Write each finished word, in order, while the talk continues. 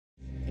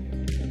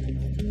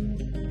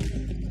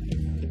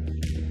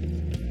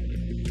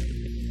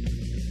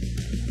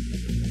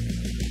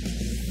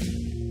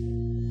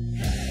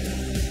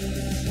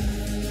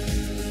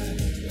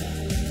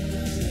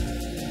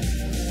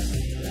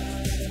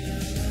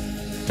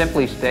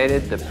Simply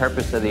stated, the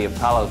purpose of the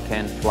Apollo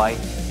 10 flight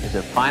is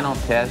a final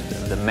test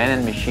of the men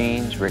and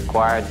machines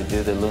required to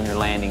do the lunar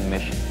landing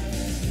mission.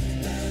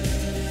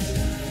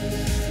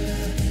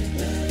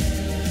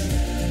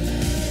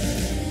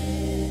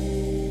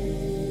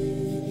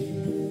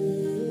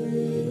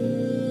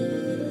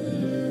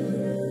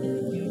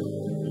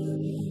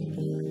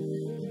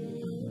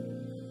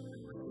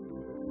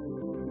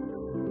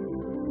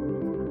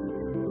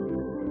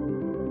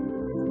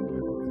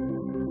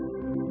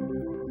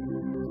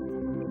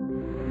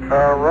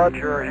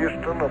 Roger,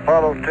 Houston,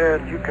 Apollo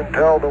 10, you can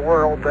tell the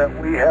world that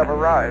we have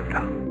arrived.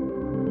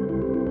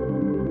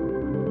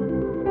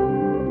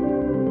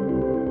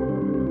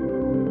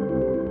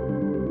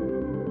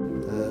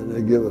 And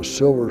they give us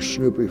Silver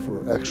Snoopy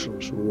for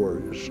Excellence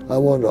Awards. I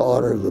wanted to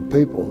honor the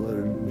people that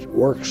had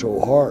worked so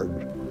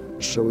hard,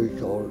 so we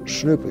called it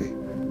Snoopy.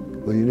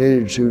 Well, you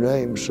needed two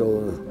names,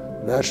 so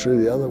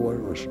naturally the other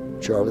one was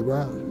Charlie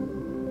Brown.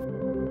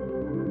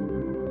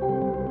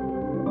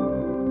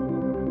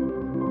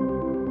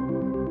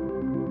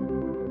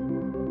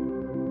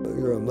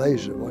 You're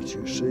amazed at what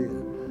you see.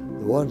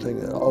 The one thing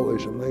that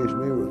always amazed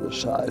me were the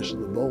size of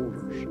the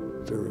boulders.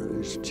 There were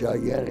these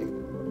gigantic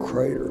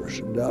craters,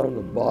 and down at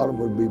the bottom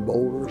would be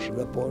boulders, and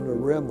up on the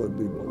rim would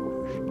be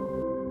boulders.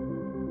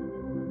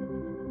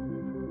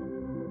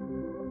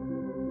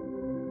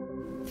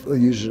 We're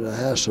using the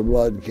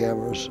Hasselblad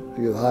cameras to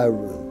give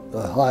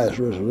the highest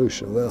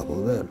resolution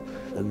available then,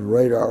 and the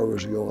radar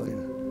was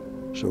going.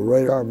 So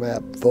radar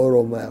mapped,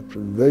 photo mapped,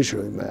 and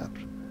visually mapped.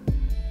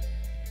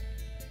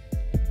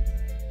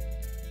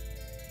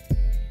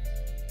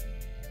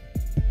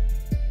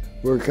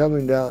 We're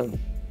coming down,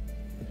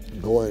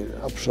 going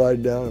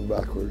upside down and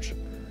backwards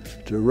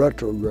to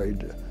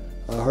retrograde.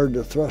 I heard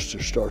the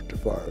thruster start to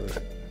fire.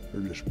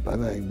 They're just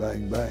bang,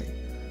 bang, bang.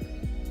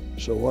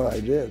 So what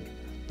I did,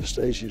 the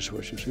staging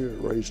switch is here,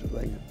 raised the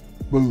thing,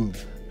 and boom,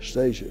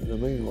 stage it. In the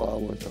meanwhile, I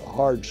went to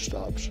hard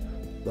stops.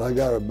 But I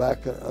got it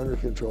back under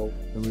control,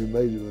 and we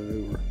made the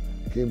maneuver.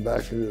 Came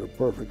back and did a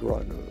perfect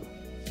rendezvous.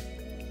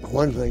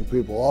 One thing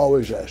people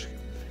always ask you,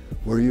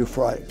 were you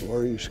frightened?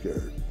 Were you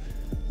scared?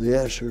 The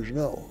answer is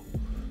no.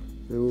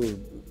 They were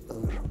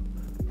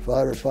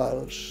fighter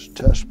pilots,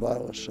 test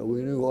pilots, so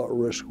we knew what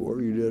risks were.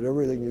 You did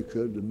everything you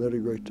could to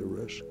mitigate the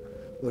risk,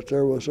 but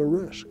there was a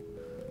risk.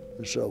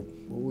 And so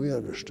we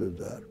understood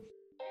that.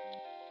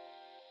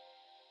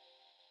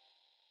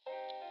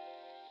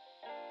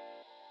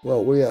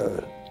 Well, we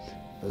had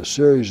a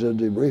series of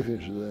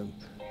debriefings with them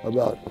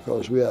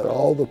because we had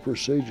all the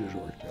procedures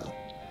worked out.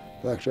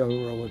 In fact, I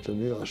remember I went to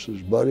Neil, I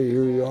says, buddy,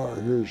 here you are.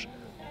 Here's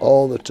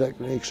all the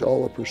techniques,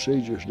 all the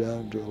procedures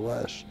down to the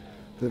last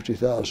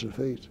 50,000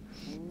 feet.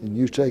 And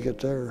you take it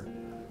there,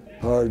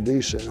 hard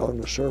descent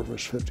on the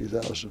surface,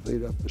 50,000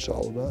 feet up, it's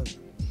all done.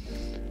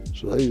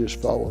 So they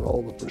just followed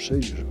all the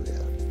procedures we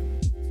had.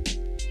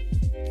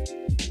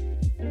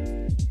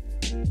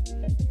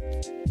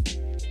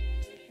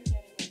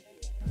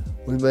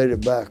 We made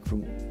it back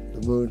from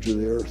the moon to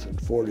the Earth in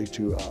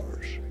 42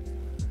 hours.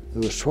 It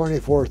was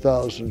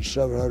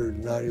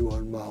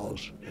 24,791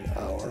 miles an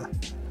hour,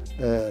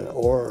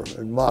 or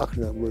in Mach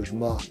numbers,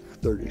 Mach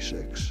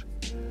 36.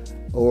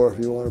 Or if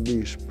you want to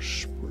be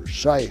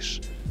precise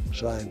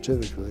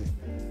scientifically,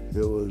 it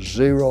was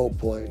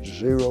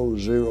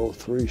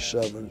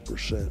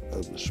 0.0037%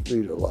 of the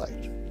speed of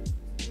light.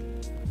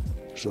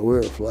 So we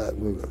were flat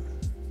moving.